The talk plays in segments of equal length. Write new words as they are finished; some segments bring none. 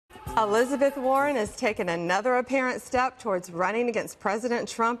Elizabeth Warren has taken another apparent step towards running against President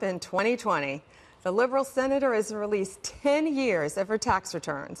Trump in 2020. The liberal senator has released 10 years of her tax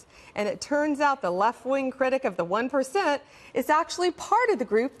returns. And it turns out the left-wing critic of the 1% is actually part of the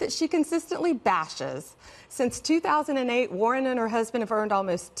group that she consistently bashes. Since 2008, Warren and her husband have earned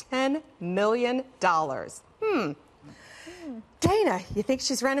almost $10 million. Dana, you think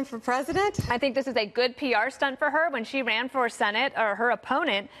she's running for president? I think this is a good PR stunt for her. When she ran for Senate, or her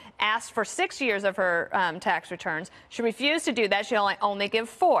opponent asked for 6 years of her tax returns. She refused to do that. She only give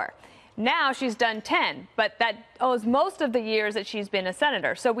 4. Now she's done 10, but that owes most of the years that she's been a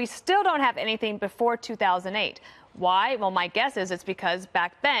senator. So we still don't have anything before 2008. Why? Well, my guess is it's because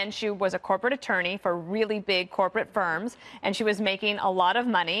back then she was a corporate attorney for really big corporate firms, and she was making a lot of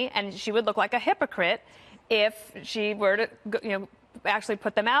money, and she would look like a hypocrite if she were to, actually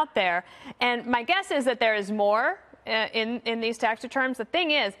put them out there. And my guess is that there is more in these tax returns. The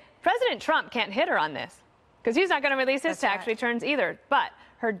thing is, President Trump can't hit her on this because he's not going to release his tax returns either. But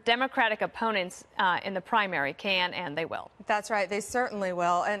her Democratic opponents in the primary can, and they will. That's right. They certainly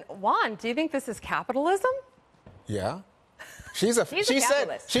will. And Juan, do you think this is capitalism? Yeah. She said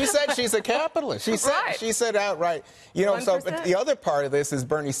she's a capitalist. She said outright. But the other part of this is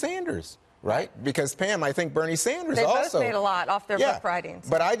Bernie Sanders. Right? Because, Pam, I think Bernie Sanders they also... both made a lot off their book writings.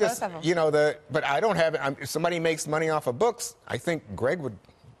 But I just, but I don't have... if somebody makes money off of books, I think Greg would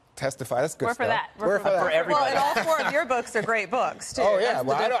testify. That's good We're stuff. For that. We're for that. For everybody. Well, and all 4 of your books are great books, too. Oh, yeah.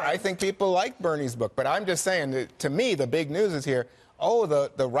 Well, I think people like Bernie's book. But I'm just saying, that, to me, the big news is here. Oh,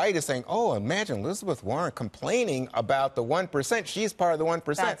 the right is saying, oh, imagine Elizabeth Warren complaining about the 1%. She's part of the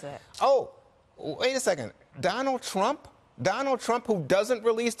 1%. That's it. Oh, wait a second. Donald Trump, who doesn't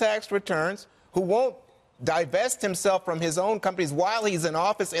release tax returns, who won't divest himself from his own companies while he's in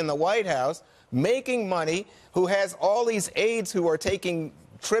office in the White House, making money, who has all these aides who are taking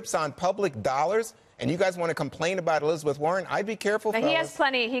trips on public dollars, and you guys want to complain about Elizabeth Warren? I'd be careful, fellas. He has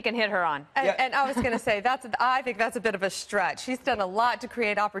plenty he can hit her on. And I was going to say, I think that's a bit of a stretch. She's done a lot to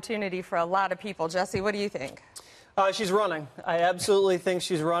create opportunity for a lot of people. Jesse, what do you think? She's running. I absolutely think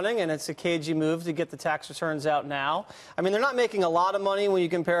she's running, and it's a cagey move to get the tax returns out now. I mean, they're not making a lot of money when you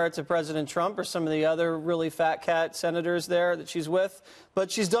compare it to President Trump or some of the other really fat cat senators there that she's with,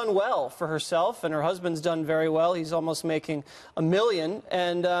 but she's done well for herself, and her husband's done very well. He's almost making $1 million,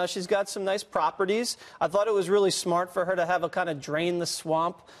 and she's got some nice properties. I thought it was really smart for her to have a kind of drain the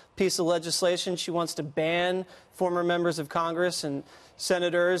swamp piece of legislation. She wants to ban former members of Congress and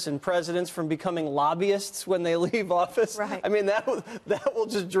senators and presidents from becoming lobbyists when they leave office. Right. I mean, that will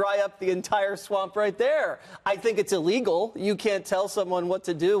just dry up the entire swamp right there. I think it's illegal. You can't tell someone what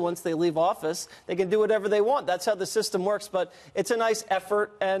to do once they leave office. They can do whatever they want. That's how the system works. But it's a nice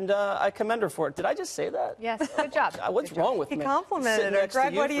effort, and I commend her for it. Did I just say that? Yes, good job. What's wrong with me? He complimented her.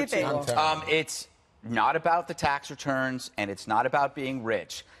 Greg, what do you think? It's not about the tax returns, and it's not about being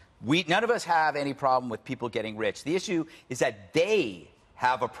rich. None of us have any problem with people getting rich. The issue is that they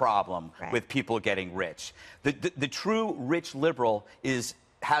have a problem with people getting rich. The true rich liberal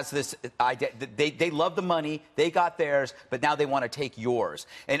has this idea that they love the money, they got theirs, but now they want to take yours.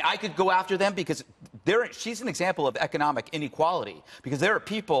 And I could go after them because she's an example of economic inequality, because there are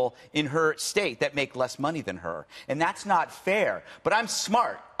people in her state that make less money than her, and that's not fair. But I'm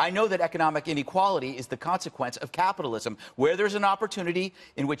smart. I know that economic inequality is the consequence of capitalism. Where there's an opportunity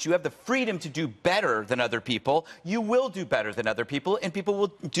in which you have the freedom to do better than other people, you will do better than other people, and people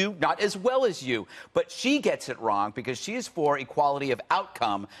will do not as well as you. But she gets it wrong because she is for equality of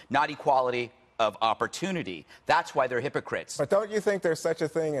outcome, not equality of opportunity. That's why they're hypocrites. But don't you think there's such a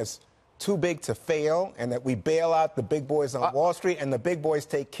thing as too big to fail, and that we bail out the big boys on Wall Street, and the big boys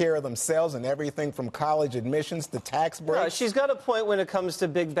take care of themselves and everything from college admissions to tax breaks? No, she's got a point when it comes to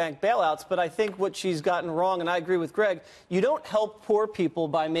big bank bailouts, but I think what she's gotten wrong, and I agree with Greg, you don't help poor people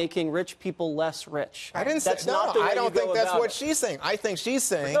by making rich people less rich. I didn't say not the way I don't think that's what it. she's saying. I think she's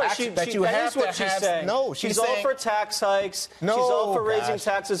saying that you have to have... No, she's all for tax hikes. No, she's all for raising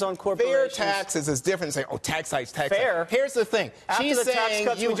taxes on corporations. Fair taxes is different than saying, oh, tax hikes, tax fair. hikes. Here's the thing. After she's the saying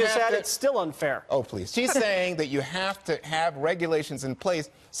tax cuts we just had, it's still unfair. Oh, please. She's saying that you have to have regulations in place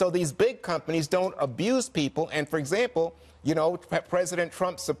so these big companies don't abuse people. And, for example, President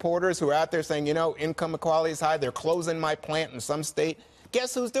Trump's supporters who are out there saying, income equality is high, they're closing my plant in some state.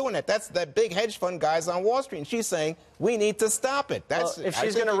 Guess who's doing that? That's that big hedge fund guys on Wall Street. And she's saying we need to stop it. If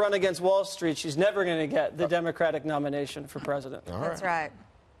she's going to run against Wall Street, she's never going to get the Democratic nomination for president. That's right.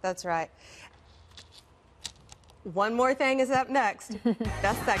 That's right. One more thing is up next.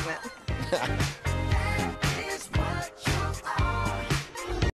 Best segment.